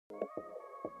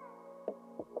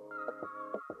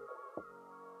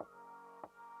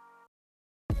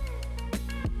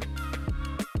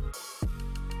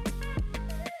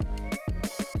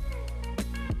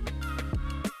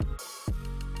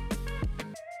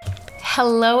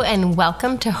Hello and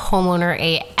welcome to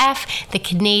Homeowner AF, the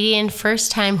Canadian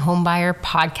first-time homebuyer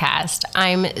podcast.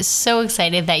 I'm so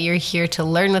excited that you're here to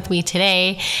learn with me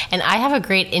today, and I have a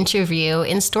great interview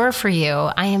in store for you.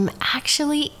 I am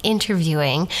actually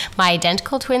interviewing my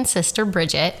identical twin sister,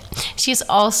 Bridget. She's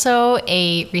also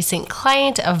a recent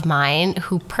client of mine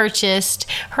who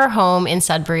purchased her home in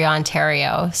Sudbury,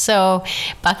 Ontario. So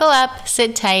buckle up,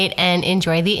 sit tight, and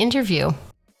enjoy the interview.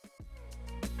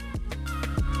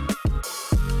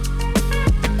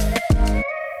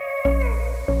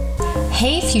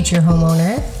 Hey, future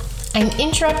homeowner. I'm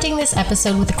interrupting this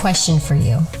episode with a question for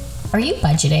you. Are you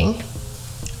budgeting?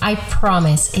 I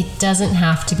promise it doesn't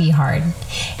have to be hard.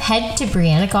 Head to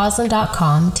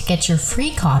briannagoslin.com to get your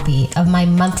free copy of my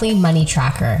monthly money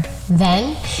tracker.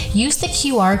 Then use the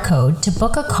QR code to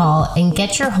book a call and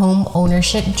get your home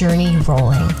ownership journey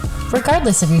rolling,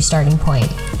 regardless of your starting point.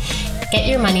 Get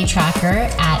your money tracker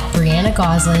at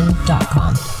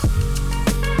briannagoslin.com.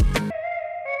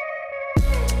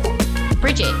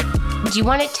 Bridget, do you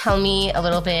want to tell me a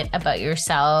little bit about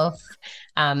yourself,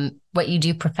 what you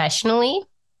do professionally?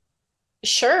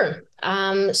 Sure.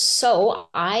 So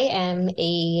I am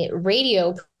a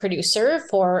radio producer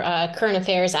for a current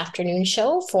affairs afternoon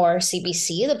show for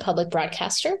CBC, the public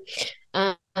broadcaster.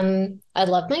 I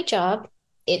love my job.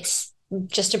 It's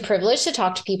just a privilege to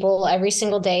talk to people every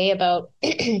single day about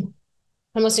the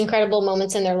most incredible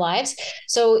moments in their lives.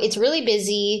 So it's really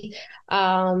busy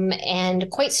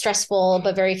and quite stressful,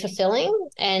 but very fulfilling.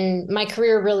 And my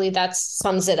career really, that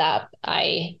sums it up.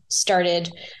 I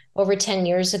started over 10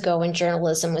 years ago in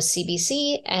journalism with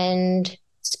CBC, and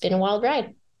it's been a wild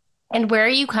ride. And where are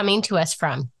you coming to us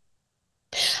from?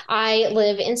 I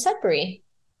live in Sudbury,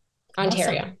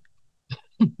 Ontario.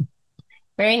 Awesome.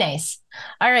 Very nice.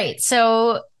 All right.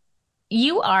 So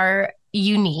you are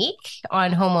unique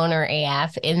on Homeowner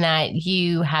AF in that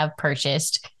you have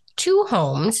purchased 2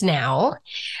 homes now,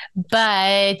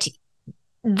 but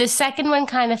the second one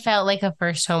kind of felt like a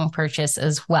first home purchase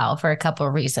as well for a couple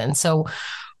of reasons. So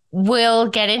we'll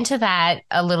get into that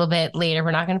a little bit later.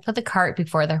 We're not going to put the cart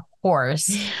before the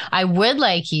horse. I would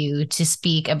like you to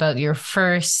speak about your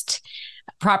first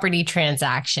property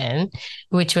transaction,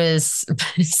 which was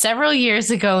several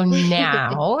years ago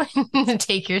now.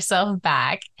 Take yourself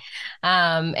back.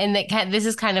 And this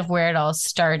is kind of where it all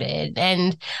started.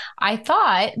 And I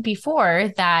thought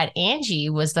before that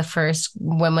Angie was the first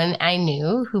woman I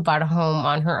knew who bought a home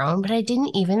on her own, but I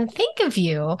didn't even think of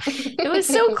you. It was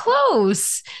so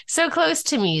close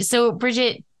to me. So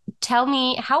Bridget, tell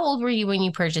me, how old were you when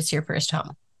you purchased your first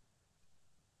home?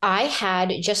 I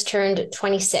had just turned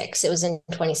 26. It was in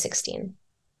 2016.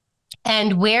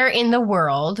 And where in the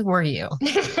world were you?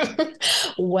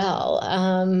 Well,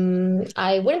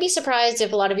 I wouldn't be surprised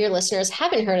if a lot of your listeners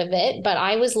haven't heard of it, but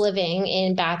I was living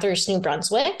in Bathurst, New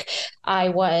Brunswick.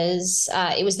 It was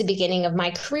the beginning of my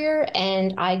career,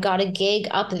 and I got a gig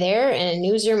up there in a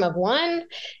newsroom of one,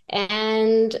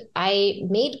 and I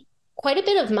made quite a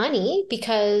bit of money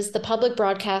because the public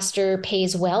broadcaster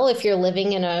pays well if you're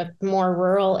living in a more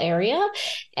rural area.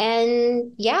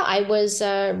 And yeah, I was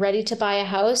ready to buy a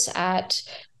house at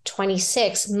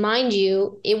 26. Mind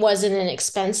you, it wasn't an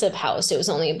expensive house. It was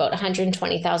only about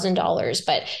 $120,000,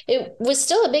 but it was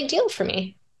still a big deal for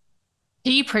me.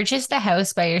 Did you purchase the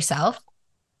house by yourself?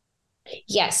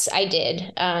 Yes, I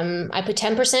did. I put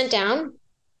 10% down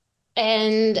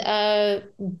and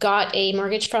got a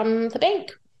mortgage from the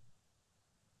bank.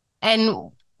 And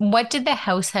what did the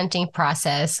house hunting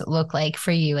process look like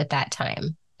for you at that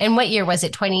time? And what year was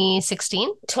it?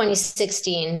 2016?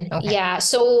 2016. Okay. Yeah.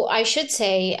 So I should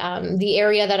say the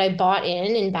area that I bought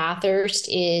in Bathurst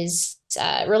is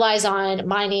relies on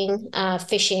mining,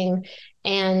 fishing,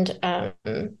 and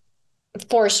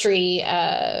forestry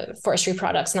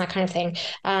products and that kind of thing.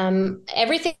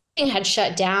 Everything had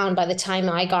shut down by the time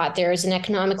I got there. It's an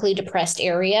economically depressed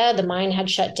area. The mine had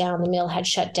shut down, the mill had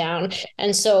shut down.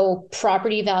 And so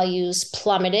property values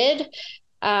plummeted.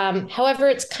 However,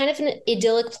 it's kind of an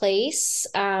idyllic place,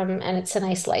 and it's a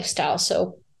nice lifestyle.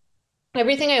 So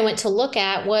everything I went to look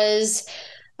at was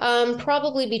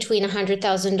probably between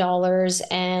 $100,000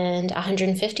 and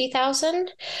 $150,000.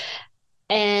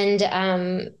 And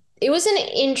it was an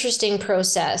interesting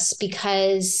process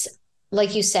because,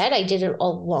 like you said, I did it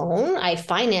alone. I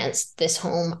financed this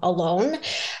home alone.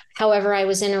 However, I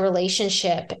was in a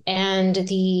relationship, and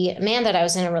the man that I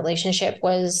was in a relationship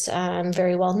was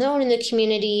very well known in the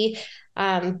community,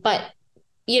 but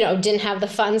didn't have the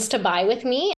funds to buy with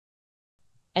me.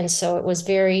 And so it was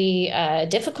very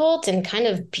difficult and kind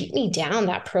of beat me down,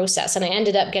 that process. And I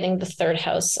ended up getting the third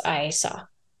house I saw.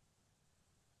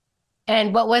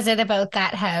 And what was it about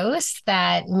that house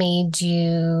that made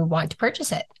you want to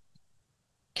purchase it?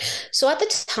 So at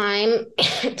the time,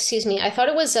 excuse me, I thought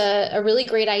it was a really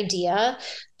great idea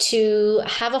to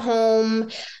have a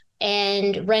home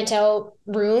and rent out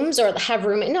rooms or have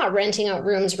room, not renting out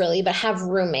rooms really, but have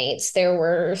roommates. There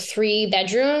were 3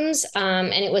 bedrooms,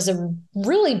 and it was a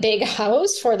really big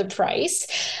house for the price,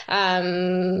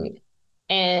 um,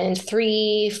 and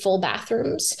 3 full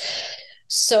bathrooms.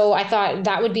 So I thought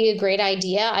that would be a great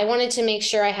idea. I wanted to make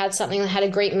sure I had something that had a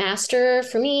great master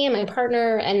for me and my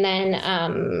partner, and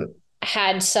then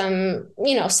had some,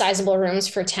 sizable rooms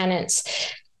for tenants.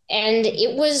 And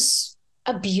it was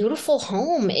a beautiful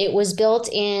home. It was built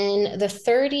in the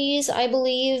 30s, I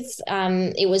believe.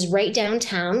 It was right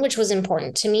downtown, which was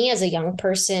important to me as a young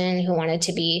person who wanted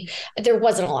to be. There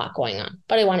wasn't a lot going on,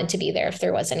 but I wanted to be there if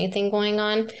there was anything going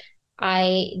on.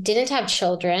 I didn't have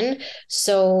children,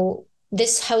 so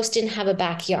this house didn't have a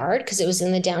backyard because it was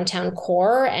in the downtown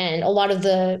core, and a lot of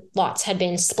the lots had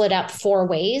been split up 4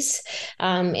 ways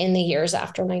in the years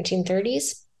after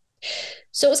 1930s.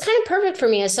 So it was kind of perfect for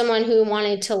me as someone who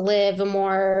wanted to live a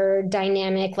more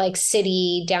dynamic, like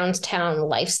city downtown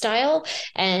lifestyle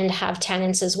and have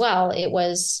tenants as well.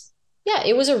 Yeah,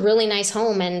 it was a really nice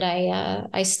home, and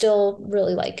I still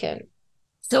really like it.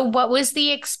 So, what was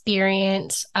the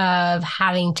experience of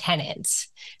having tenants?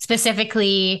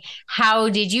 Specifically, how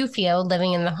did you feel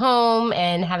living in the home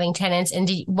and having tenants? And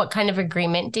what kind of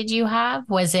agreement did you have?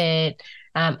 Was it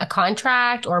a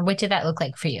contract, or what did that look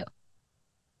like for you?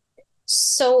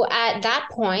 So at that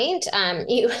point,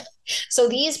 so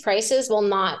these prices will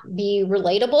not be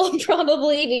relatable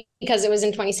probably because it was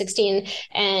in 2016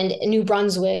 and New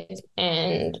Brunswick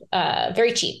and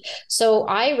very cheap. So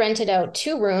I rented out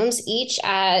 2 rooms, each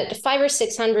at $500 or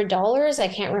 $600. I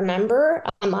can't remember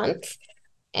a month.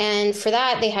 And for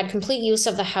that, they had complete use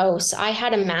of the house. I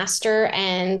had a master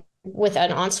and with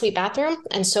an ensuite bathroom.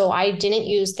 And so I didn't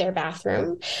use their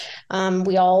bathroom.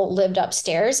 We all lived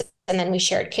upstairs and then we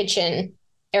shared kitchen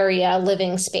area,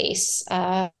 living space,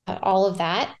 all of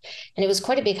that. And it was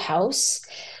quite a big house.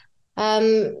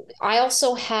 I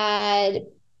also had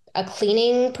a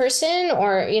cleaning person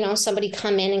or, somebody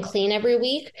come in and clean every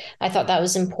week. I thought that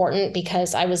was important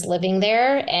because I was living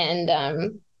there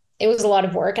and it was a lot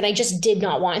of work. And I just did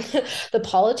not want the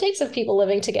politics of people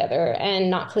living together and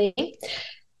not cleaning.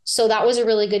 So that was a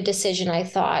really good decision, I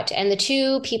thought. And the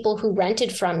 2 people who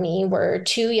rented from me were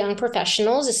 2 young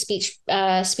professionals, a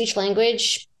speech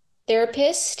language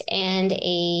therapist and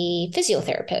a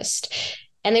physiotherapist.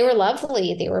 And they were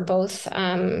lovely. They were both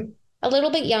a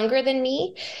little bit younger than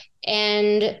me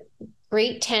and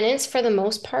great tenants for the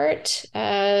most part.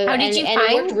 How did you And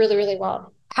it worked find really, really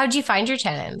well. how did you find your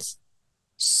tenants?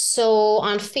 So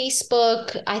on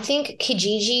Facebook, I think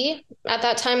Kijiji at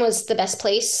that time was the best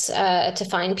place to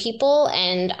find people.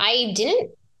 And I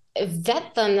didn't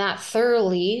vet them that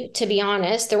thoroughly, to be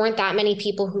honest. There weren't that many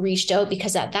people who reached out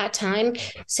because at that time,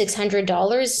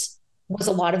 $600 was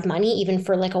a lot of money, even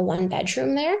for like a 1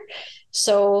 bedroom there.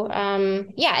 So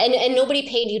yeah, and nobody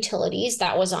paid utilities.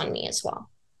 That was on me as well.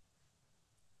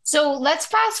 So let's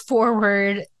fast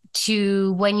forward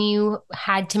to when you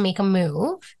had to make a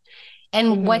move.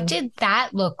 And what Mhm. did that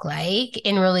look like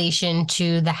in relation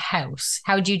to the house?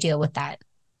 How did you deal with that?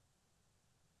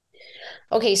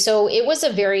 Okay, so it was a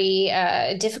very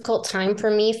difficult time for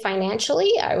me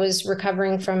financially. I was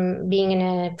recovering from being in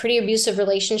a pretty abusive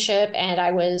relationship and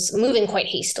I was moving quite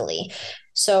hastily.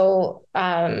 So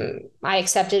I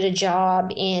accepted a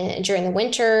job in during the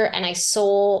winter and I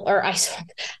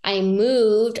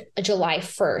moved July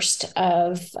 1st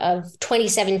of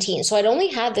 2017. So I'd only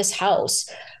had this house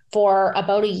for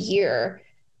about a year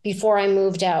before I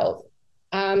moved out.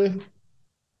 And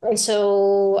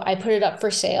so I put it up for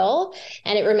sale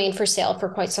and it remained for sale for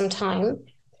quite some time.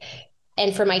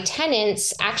 And for my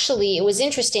tenants, actually, it was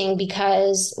interesting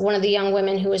because one of the young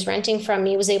women who was renting from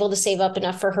me was able to save up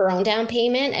enough for her own down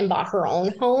payment and bought her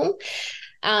own home.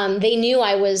 They knew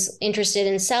I was interested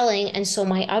in selling. And so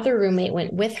my other roommate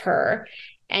went with her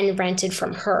and rented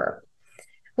from her,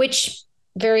 which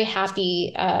very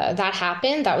happy that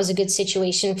happened. That was a good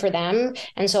situation for them.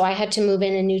 And so I had to move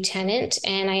in a new tenant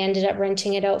and I ended up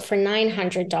renting it out for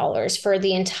 $900 for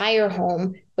the entire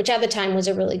home, which at the time was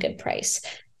a really good price.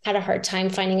 Had a hard time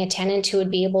finding a tenant who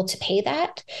would be able to pay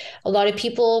that. A lot of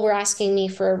people were asking me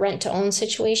for a rent to own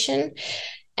situation.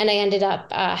 And I ended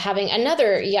up having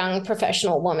another young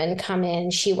professional woman come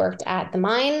in. She worked at the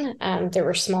mine. There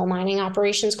were small mining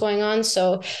operations going on.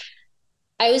 So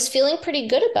I was feeling pretty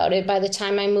good about it by the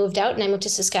time I moved out and I moved to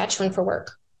Saskatchewan for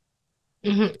work.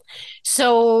 Mhm.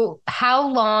 So, how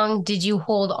long did you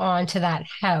hold on to that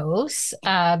house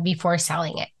before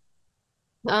selling it?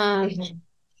 Um,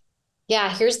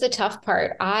 yeah, here's the tough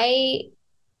part. I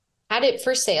had it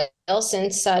for sale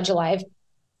since July of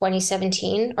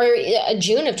 2017 or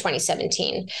June of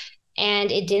 2017,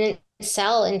 and it didn't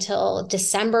sell until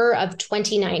December of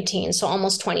 2019, so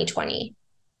almost 2020.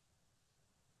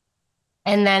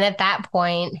 And then at that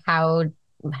point, how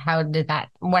did that,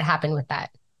 what happened with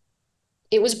that?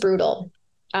 It was brutal.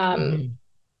 Um, Mhm.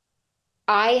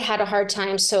 I had a hard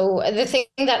time. So the thing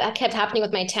that kept happening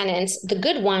with my tenants, the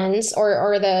good ones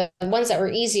or the ones that were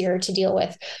easier to deal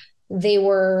with, they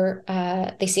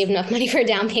saved enough money for a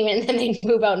down payment and then they'd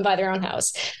move out and buy their own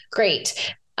house.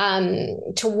 Great.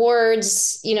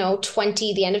 Towards,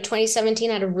 the end of 2017,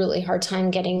 I had a really hard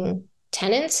time getting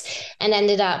tenants and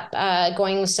ended up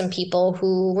going with some people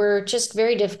who were just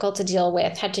very difficult to deal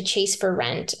with, had to chase for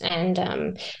rent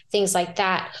and things like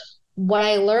that. What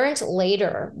I learned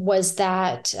later was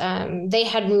that they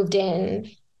had moved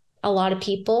in a lot of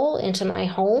people into my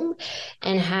home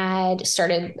and had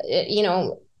started,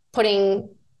 putting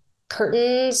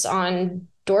curtains on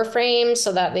door frames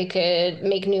so that they could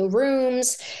make new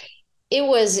rooms. It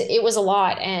was a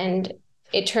lot, and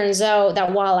it turns out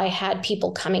that while I had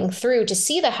people coming through to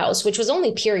see the house, which was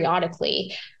only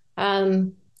periodically,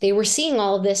 they were seeing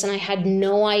all of this, and I had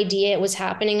no idea it was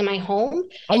happening in my home.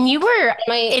 And you were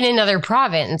My in another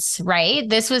province, right?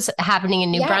 This was happening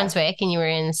in New Yeah, Brunswick and you were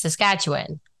in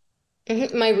Saskatchewan.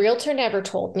 my realtor never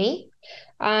told me.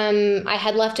 I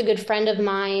had left a good friend of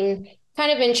mine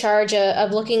kind of in charge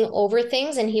of looking over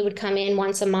things, and he would come in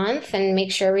once a month and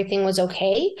make sure everything was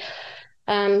okay.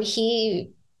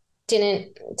 He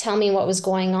didn't tell me what was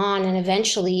going on, and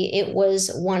eventually it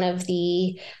was one of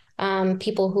the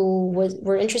people who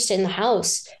were interested in the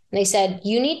house. And they said,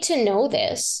 "You need to know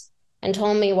this," and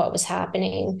told me what was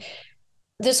happening.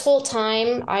 This whole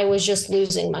time I was just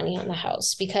losing money on the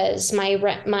house because my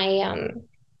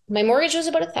mortgage was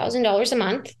about $1,000 a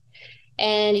month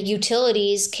and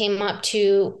utilities came up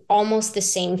to almost the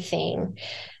same thing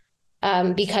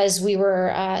because we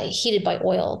were heated by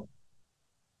oil,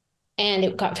 and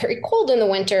it got very cold in the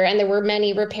winter and there were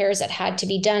many repairs that had to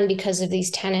be done because of these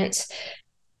tenants.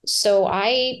 So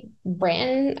I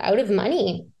ran out of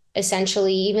money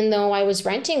essentially, even though I was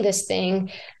renting this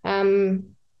thing.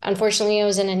 Unfortunately, I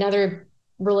was in another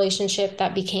relationship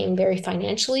that became very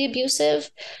financially abusive.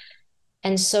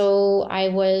 And so I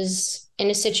was in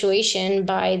a situation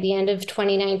by the end of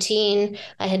 2019.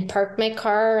 I had parked my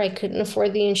car, I couldn't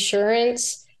afford the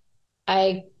insurance.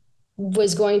 I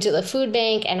was going to the food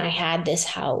bank, and I had this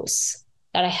house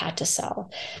that I had to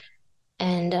sell.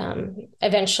 And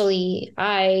eventually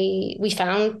we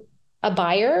found a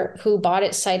buyer who bought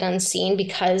it sight unseen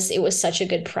because it was such a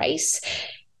good price.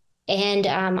 And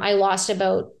I lost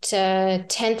about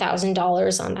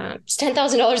 $10,000 on that. It's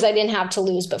 $10,000 I didn't have to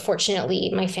lose, but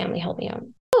fortunately, my family helped me out.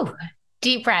 Ooh,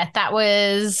 deep breath. That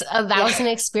Yeah. was an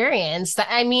experience. That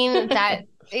I mean that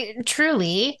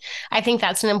truly, I think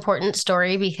that's an important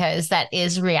story because that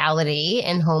is reality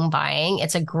in home buying.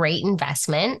 It's a great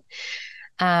investment.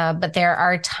 But there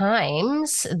are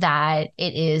times that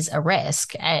it is a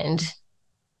risk. And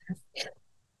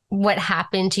what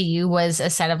happened to you was a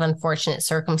set of unfortunate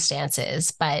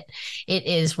circumstances, but it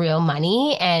is real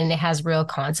money and it has real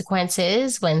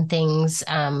consequences when things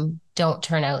don't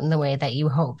turn out in the way that you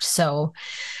hoped. So,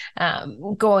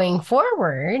 going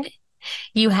forward,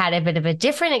 you had a bit of a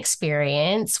different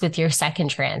experience with your second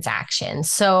transaction.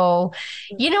 So,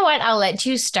 you know what? I'll let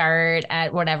you start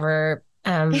at whatever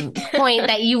point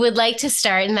that you would like to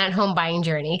start in that home buying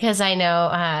journey. Because I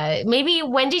know maybe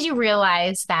when did you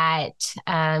realize that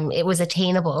it was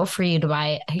attainable for you to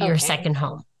buy your Okay. second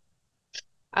home?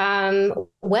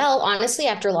 Well, honestly,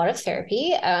 after a lot of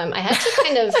therapy, I had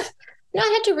to I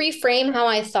had to reframe how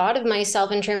I thought of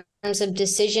myself in terms of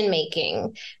decision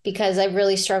making because I've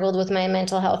really struggled with my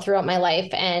mental health throughout my life,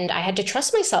 and I had to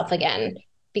trust myself again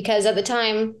because at the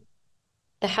time,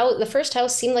 the first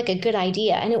house seemed like a good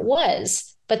idea, and it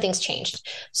was, but things changed.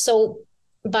 So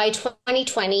by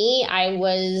 2020, I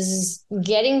was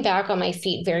getting back on my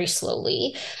feet very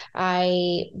slowly.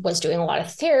 I was doing a lot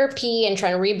of therapy and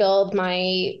trying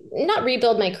to not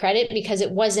rebuild my credit because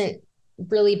it wasn't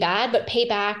really bad, but pay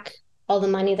back all the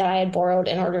money that I had borrowed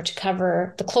in order to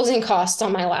cover the closing costs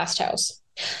on my last house.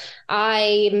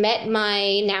 I met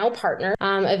my now partner.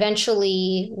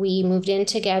 Eventually, we moved in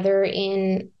together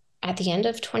in at the end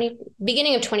of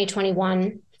beginning of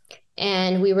 2021,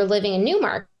 and we were living in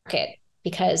Newmarket.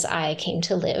 because I came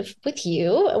to live with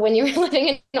you when you were living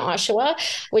in Oshawa,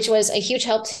 which was a huge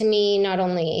help to me, not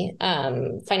only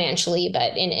financially,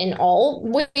 but in all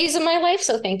ways of my life.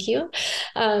 So thank you.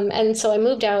 And so I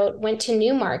moved out, went to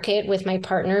Newmarket with my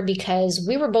partner because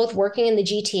we were both working in the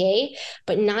GTA,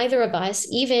 but neither of us,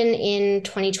 even in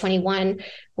 2021,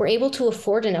 were able to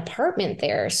afford an apartment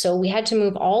there. So we had to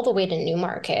move all the way to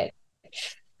Newmarket.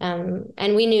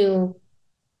 And we knew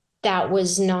that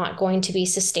was not going to be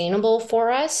sustainable for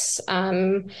us.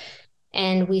 And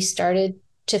we started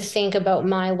to think about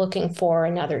my looking for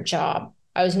another job.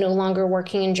 I was no longer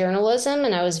working in journalism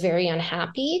and I was very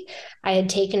unhappy. I had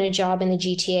taken a job in the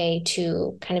GTA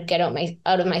to kind of get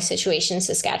out of my situation in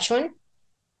Saskatchewan.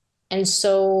 And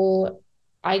so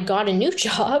I got a new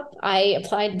job. I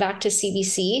applied back to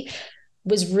CBC,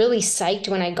 was really psyched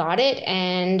when I got it,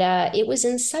 and it was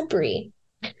in Sudbury,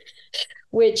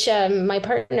 which my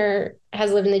partner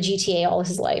has lived in the GTA all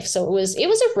his life. So it was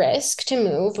a risk to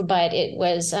move, but it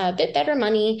was a bit better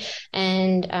money,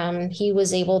 and he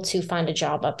was able to find a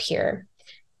job up here.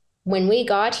 When we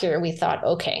got here, we thought,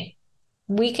 okay,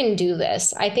 we can do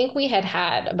this. I think we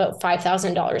had about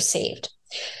 $5,000 saved.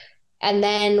 And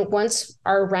then once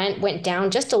our rent went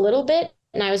down just a little bit,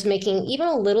 and I was making even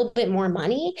a little bit more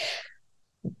money,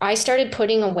 I started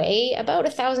putting away about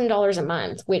 $1,000 a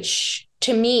month, which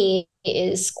to me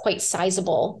is quite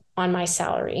sizable on my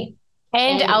salary.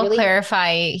 And And it I'll really,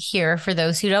 clarify here for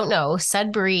those who don't know,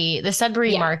 the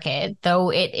Sudbury yeah. market,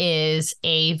 though it is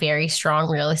a very strong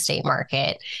real estate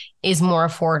market, is more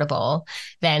affordable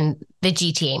than the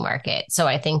GTA market. So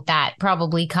I think that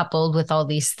probably coupled with all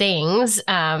these things,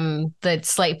 the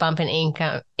slight bump in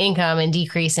income and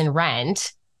decrease in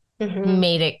rent Mhm.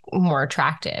 made it more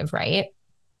attractive, right?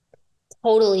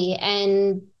 Totally.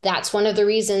 And that's one of the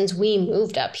reasons we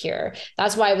moved up here.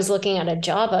 That's why I was looking at a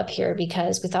job up here,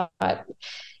 because we thought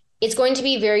it's going to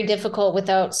be very difficult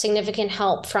without significant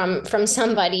help from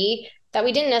somebody that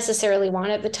we didn't necessarily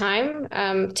want at the time,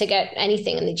 to get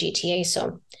anything in the GTA.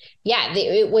 So yeah,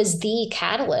 it was the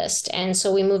catalyst. And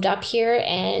so we moved up here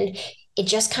and it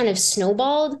just kind of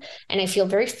snowballed. And I feel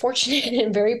very fortunate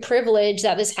and very privileged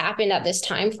that this happened at this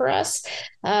time for us.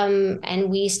 And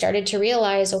we started to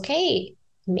realize, okay,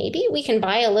 maybe we can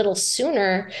buy a little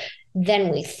sooner than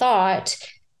we thought.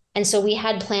 And so we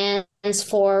had plans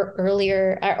for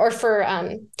earlier, or for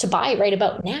to buy right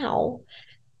about now,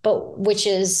 but which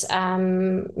is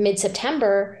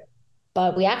mid-September.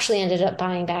 But we actually ended up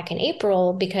buying back in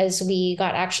April because we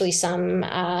got actually some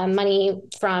money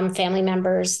from family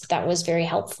members that was very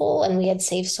helpful, and we had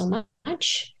saved so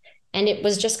much. And it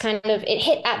was just kind of, it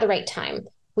hit at the right time.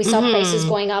 We saw prices Hmm.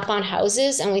 going up on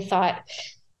houses, and we thought,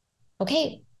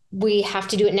 okay, we have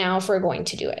to do it now if we're going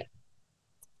to do it.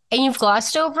 And you've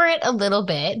glossed over it a little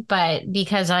bit, but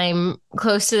because I'm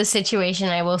close to the situation,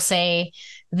 I will say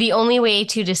the only way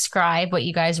to describe what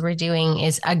you guys were doing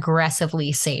is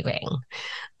aggressively saving.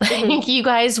 Like Mm-hmm. you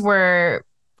guys were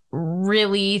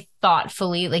really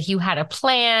thoughtfully, like you had a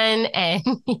plan and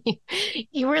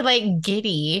you were like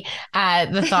giddy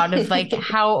at the thought of like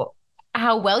how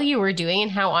well you were doing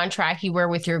and how on track you were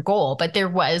with your goal. But there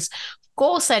was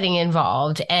goal setting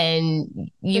involved and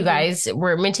you Mm-hmm. guys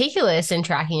were meticulous in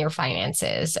tracking your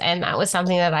finances. And that was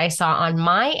something that I saw on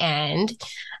my end.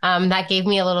 That gave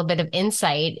me a little bit of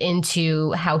insight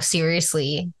into how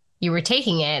seriously you were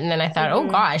taking it. And then I thought, oh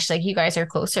Mm-hmm. gosh, like you guys are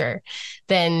closer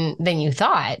than you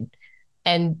thought.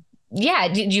 And yeah,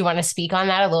 do you want to speak on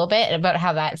that a little bit about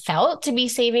how that felt to be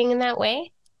saving in that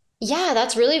way? Yeah,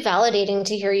 that's really validating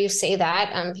to hear you say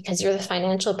that, because you're the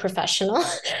financial professional.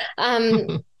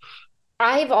 um,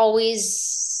 I've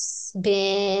always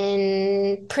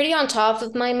been pretty on top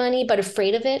of my money, but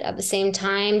afraid of it at the same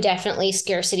time. Definitely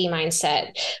scarcity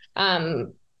mindset.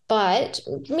 Um, but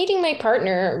meeting my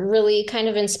partner really kind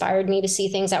of inspired me to see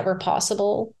things that were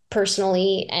possible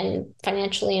personally and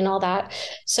financially and all that.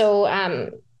 So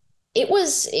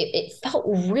it felt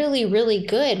really, really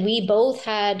good. We both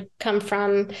had come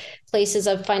from places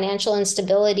of financial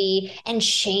instability and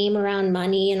shame around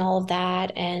money and all of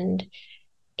that. And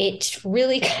it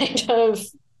really kind of,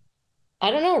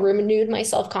 I don't know, renewed my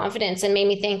self confidence and made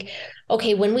me think,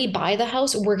 okay, when we buy the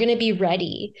house, we're going to be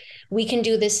ready. We can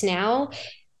do this now.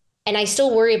 And I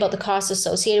still worry about the costs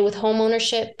associated with home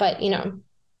ownership, but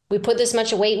we put this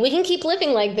much away. We can keep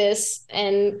living like this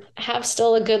and have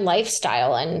still a good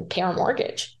lifestyle and pay our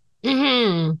mortgage.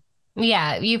 Hmm.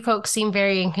 Yeah, you folks seem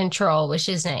very in control, which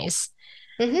is nice.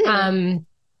 Mm-hmm. Um,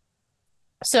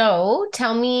 so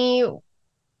tell me,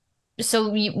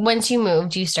 once you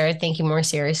moved, you started thinking more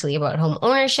seriously about home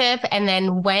ownership, and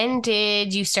then when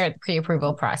did you start the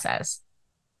pre-approval process?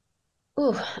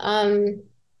 Ooh,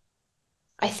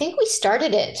 I think we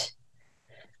started it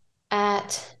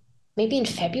at maybe in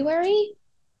February.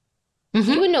 You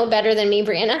Mm-hmm. would know better than me,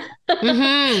 Brianna.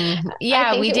 Mm-hmm. I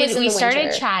Yeah, think we it was did. in We the started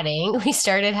winter, chatting. We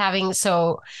started having,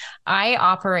 so I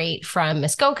operate from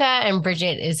Muskoka and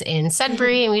Bridget is in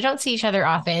Sudbury and we don't see each other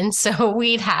often. So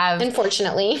we'd have,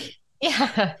 unfortunately.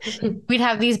 yeah, we'd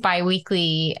have these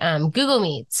bi-weekly Google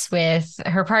Meets with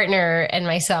her partner and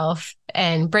myself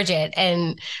and Bridget,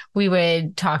 and we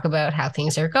would talk about how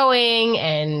things are going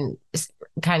and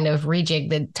kind of rejig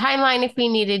the timeline if we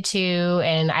needed to.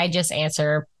 And I just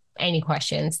answer any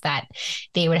questions that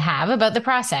they would have about the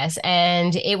process.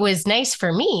 And it was nice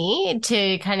for me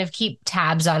to kind of keep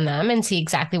tabs on them and see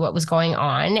exactly what was going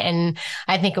on. And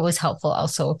I think it was helpful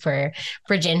also for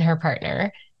Bridget and her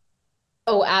partner.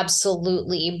 Oh,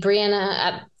 absolutely. Brianna,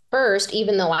 at first,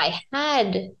 even though I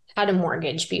had a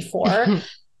mortgage before,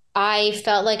 I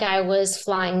felt like I was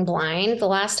flying blind. The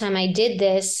last time I did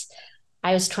this,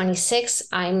 I was 26.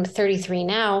 I'm 33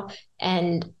 now,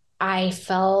 and I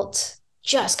felt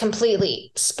just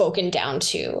completely spoken down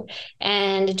to.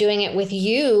 And doing it with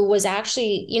you was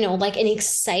actually, like an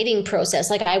exciting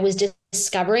process. Like I was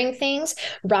discovering things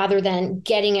rather than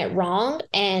getting it wrong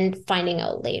and finding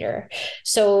out later.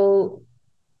 So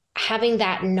having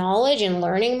that knowledge and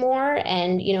learning more,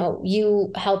 and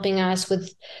you helping us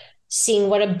with seeing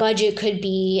what a budget could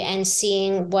be and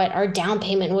seeing what our down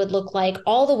payment would look like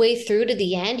all the way through to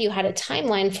the end. You had a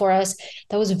timeline for us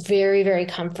that was very, very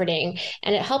comforting,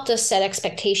 and it helped us set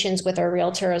expectations with our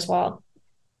realtor as well.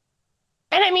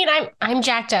 And I mean, I'm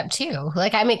jacked up too.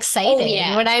 Like I'm Oh excited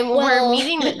yeah. when we're Well,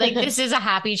 meeting that like this is a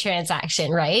happy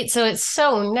transaction, right? So it's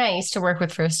so nice to work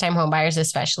with first time home buyers,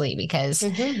 especially because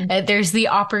mhm, there's the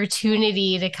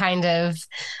opportunity to kind of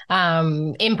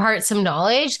impart some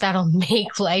knowledge that'll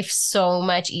make life so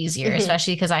much easier, mhm.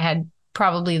 especially because I had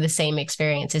probably the same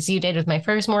experience as you did with my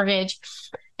first mortgage.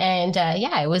 And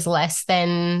yeah, it was less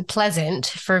than pleasant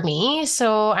for me.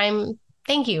 So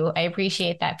thank you. I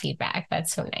appreciate that feedback.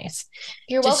 That's so nice.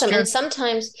 You're Just welcome. And drove.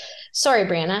 sometimes, sorry,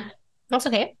 Brianna, That's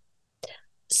okay.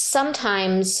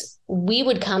 sometimes we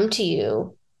would come to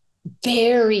you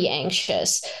very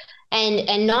anxious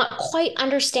and not quite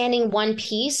understanding one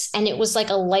piece, and it was like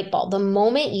a light bulb the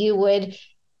moment you would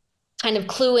kind of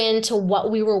clue into what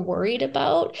we were worried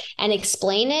about and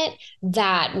explain it.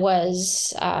 That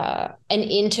was an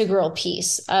integral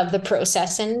piece of the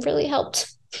process and really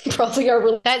helped probably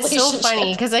our That's so funny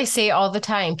relationship. because I say all the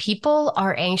time, people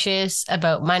are anxious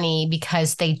about money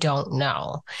because they don't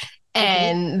know. Mhm.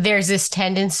 And there's this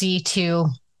tendency to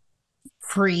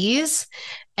freeze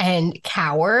and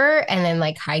cower and then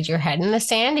like hide your head in the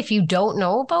sand if you don't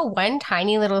know about one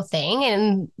tiny little thing.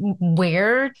 And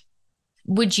where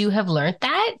would you have learned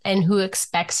that? And who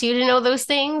expects you to know those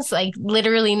things? Like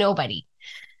literally nobody.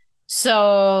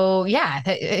 So yeah,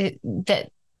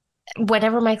 that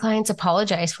whenever my clients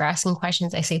apologize for asking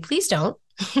questions, I say, please don't.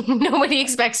 Nobody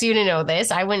expects you to know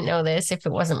this. I wouldn't know this if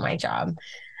it wasn't my job.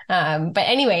 But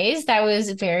anyways, that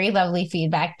was very lovely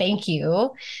feedback. Thank you.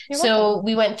 You're welcome. So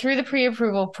we went through the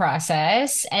pre-approval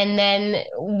process, and then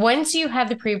once you had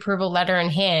the pre-approval letter in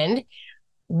hand,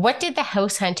 what did the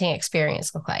house hunting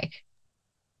experience look like?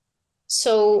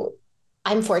 So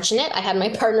I'm fortunate. I had my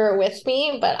partner with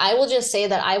me, but I will just say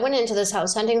that I went into this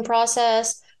house hunting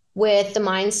process with the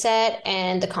mindset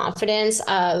and the confidence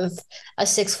of a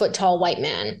 6 foot tall white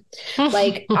man.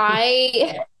 Like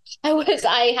I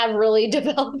have really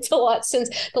developed a lot since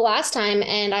the last time.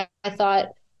 And I thought,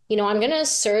 I'm going to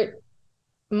assert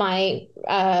my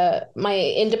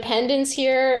independence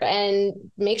here and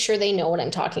make sure they know what I'm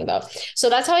talking about. So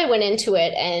that's how I went into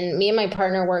it. And me and my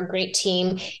partner were a great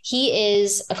team. He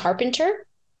is a carpenter.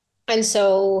 And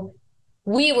so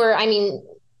I mean,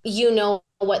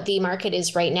 what the market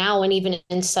is right now. And even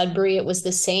in Sudbury, it was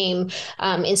the same.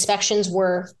 Inspections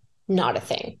were not a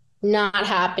thing, not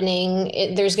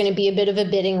happening. There's going to be a bit of a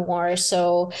bidding war.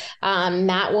 So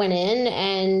Matt went in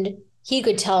and he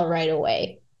could tell right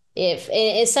away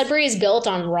if Sudbury is built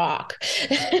on rock.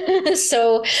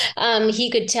 So he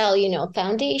could tell,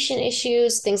 foundation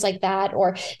issues, things like that,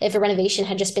 or if a renovation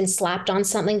had just been slapped on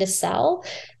something to sell.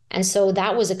 And so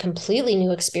that was a completely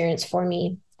new experience for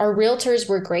me. Our realtors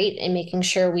were great in making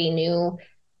sure we knew,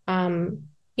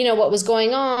 what was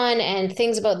going on and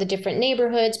things about the different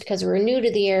neighborhoods because we were new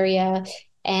to the area.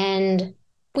 And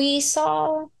we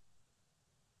saw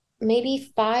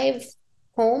maybe 5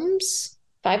 homes,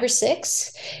 5 or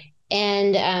 6,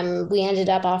 and we ended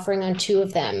up offering on 2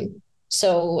 of them.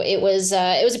 So it was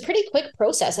a pretty quick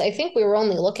process. I think we were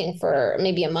only looking for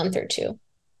maybe a month or two.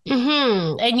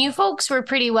 And you folks were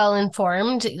pretty well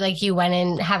informed. Like you went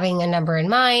in having a number in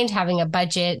mind, having a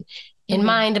budget in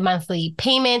mind, a monthly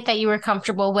payment that you were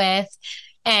comfortable with.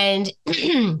 And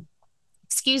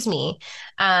excuse me.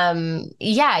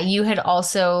 Yeah, you had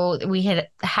also, we had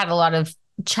had a lot of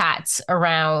chats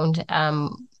around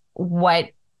what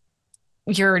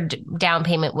your down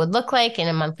payment would look like in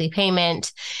a monthly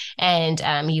payment. And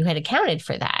you had accounted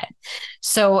for that.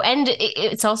 So, and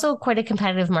it's also quite a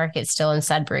competitive market still in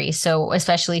Sudbury. So,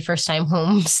 especially first time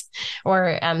homes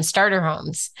or starter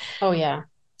homes. Oh, yeah.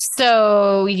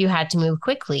 So you had to move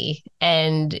quickly.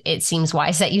 And it seems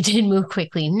wise that you did move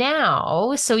quickly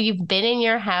now. So you've been in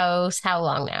your house how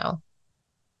long now?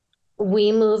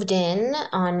 We moved in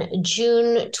on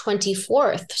June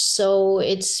 24th. So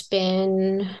it's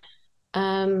been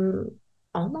um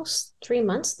almost 3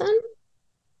 months then.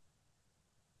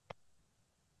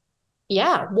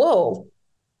 Yeah. Whoa.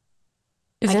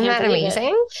 I Isn't can't that believe it.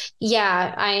 amazing?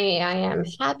 Yeah, I am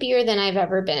happier than I've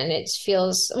ever been. It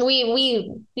feels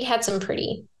we had some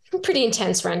pretty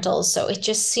intense rentals, so it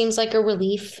just seems like a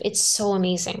relief. It's so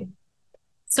amazing.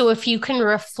 So if you can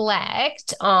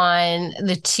reflect on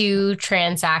the two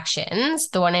transactions,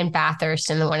 the one in Bathurst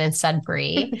and the one in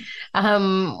Sudbury,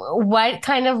 what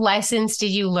kind of lessons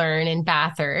did you learn in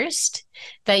Bathurst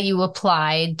that you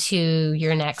applied to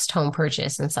your next home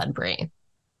purchase in Sudbury?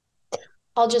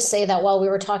 I'll just say that while we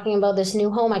were talking about this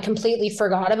new home, I completely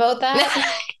forgot about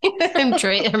that.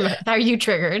 Are you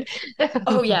triggered?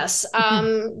 Oh yes.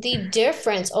 The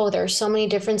difference, oh, there's so many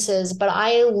differences, but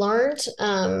I learned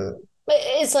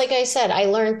it's like I said, I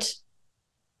learned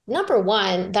number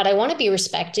one that I want to be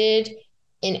respected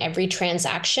in every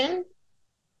transaction.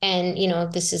 And,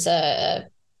 this is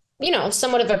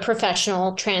somewhat of a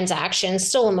professional transaction,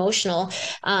 still emotional.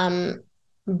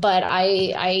 But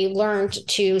I learned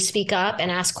to speak up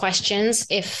and ask questions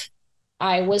if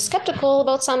I was skeptical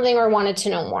about something or wanted to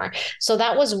know more. So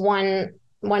that was one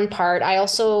part. I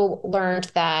also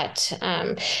learned that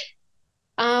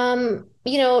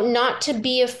not to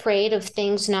be afraid of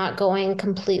things not going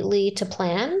completely to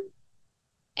plan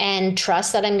and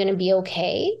trust that I'm going to be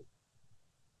okay.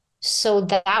 So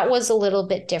that was a little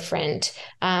bit different.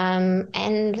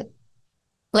 And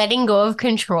Letting go of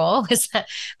control was oh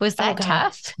that God,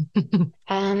 tough?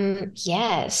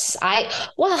 yes,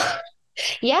 well,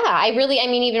 yeah, I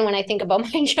mean, even when I think about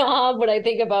my job, when I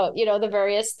think about, the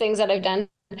various things that I've done,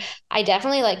 I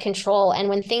definitely like control. And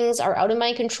when things are out of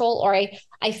my control or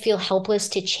I feel helpless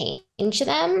to change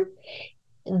them,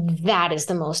 that is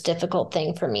the most difficult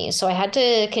thing for me. So I had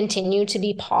to continue to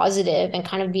be positive and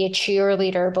kind of be a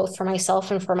cheerleader, both for myself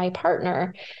and for my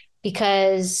partner,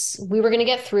 because we were going to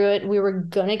get through it. We were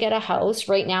going to get a house.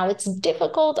 Right now, it's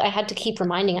difficult. I had to keep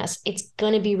reminding us it's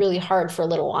going to be really hard for a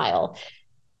little while.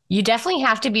 You definitely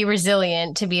have to be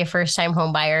resilient to be a first time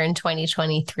home buyer in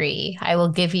 2023. I will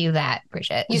give you that,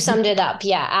 Bridget. You summed it up.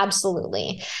 Yeah,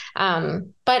 absolutely.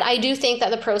 But I do think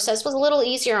that the process was a little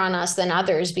easier on us than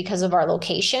others because of our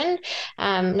location.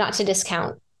 Not to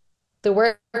discount the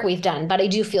work we've done, but I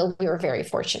do feel we were very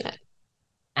fortunate.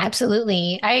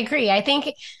 Absolutely. I agree. I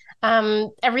think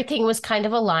everything was kind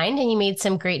of aligned and you made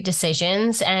some great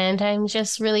decisions. And I'm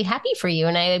just really happy for you.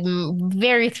 And I'm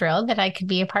very thrilled that I could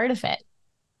be a part of it.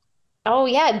 Oh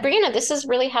yeah, Brianna, this is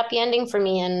really happy ending for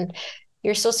me, and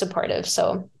you're so supportive.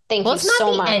 So thank Well, you it's not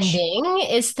so the much. ending,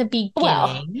 it's the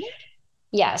Well, beginning.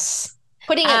 yes,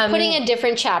 putting Um, a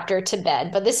different chapter to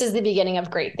bed, but this is the beginning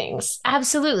of great things.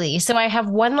 Absolutely. So I have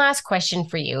one last question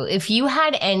for you. If you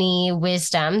had any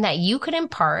wisdom that you could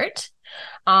impart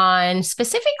on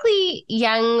specifically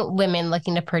young women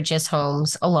looking to purchase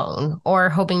homes alone or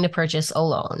hoping to purchase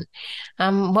alone,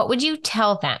 what would you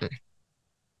tell them?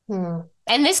 Hmm.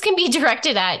 And this can be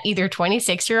directed at either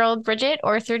 26-year-old Bridget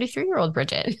or 33-year-old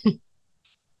Bridget.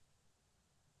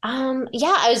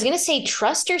 Yeah, I was gonna say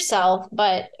trust yourself,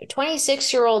 but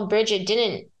 26-year-old Bridget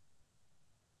didn't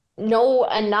know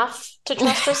enough to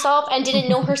trust herself and didn't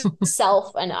know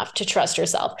herself enough to trust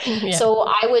herself. Yeah. So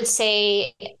I would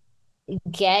say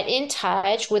get in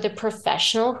touch with a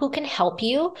professional who can help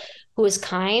you, who is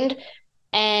kind,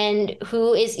 and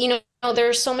who is, there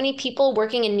are so many people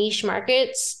working in niche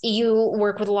markets. You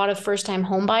work with a lot of first time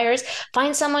home buyers.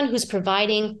 Find someone who's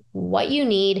providing what you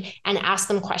need and ask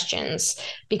them questions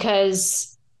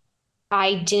because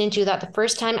I didn't do that the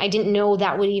first time. I didn't know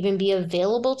that would even be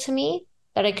available to me,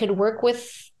 that I could work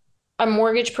with a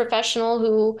mortgage professional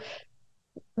who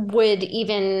would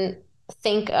even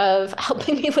think of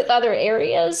helping me with other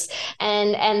areas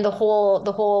and the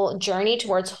whole journey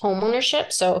towards home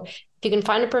ownership. So if you can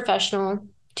find a professional,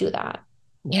 do that.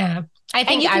 Yeah. I And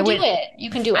think you can do it. You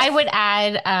can do it. I would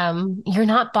add you're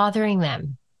not bothering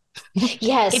them. If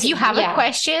Yes, you have a yeah,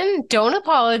 question, don't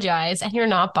apologize and you're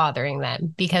not bothering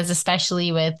them because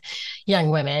especially with young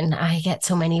women, I get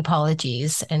so many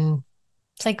apologies and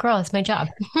it's like, girl, it's my job.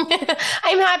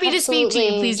 I'm happy to speak to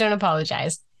you. Please absolutely. don't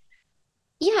apologize.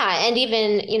 Yeah, and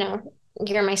even,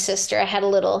 you're my sister. I had a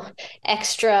little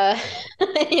extra,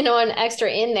 an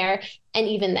extra in there. And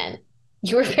even then,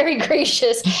 you were very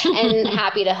gracious and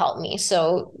happy to help me.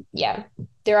 So, yeah,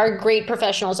 there are great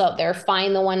professionals out there.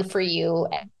 Find the one for you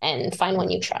and find one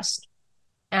you trust.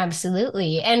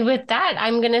 Absolutely. And with that,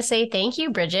 I'm going to say thank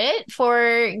you, Bridget,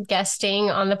 for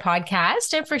guesting on the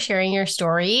podcast and for sharing your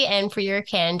story and for your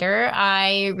candor.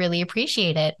 I really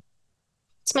appreciate it.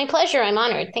 It's my pleasure. I'm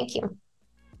honored. Thank you.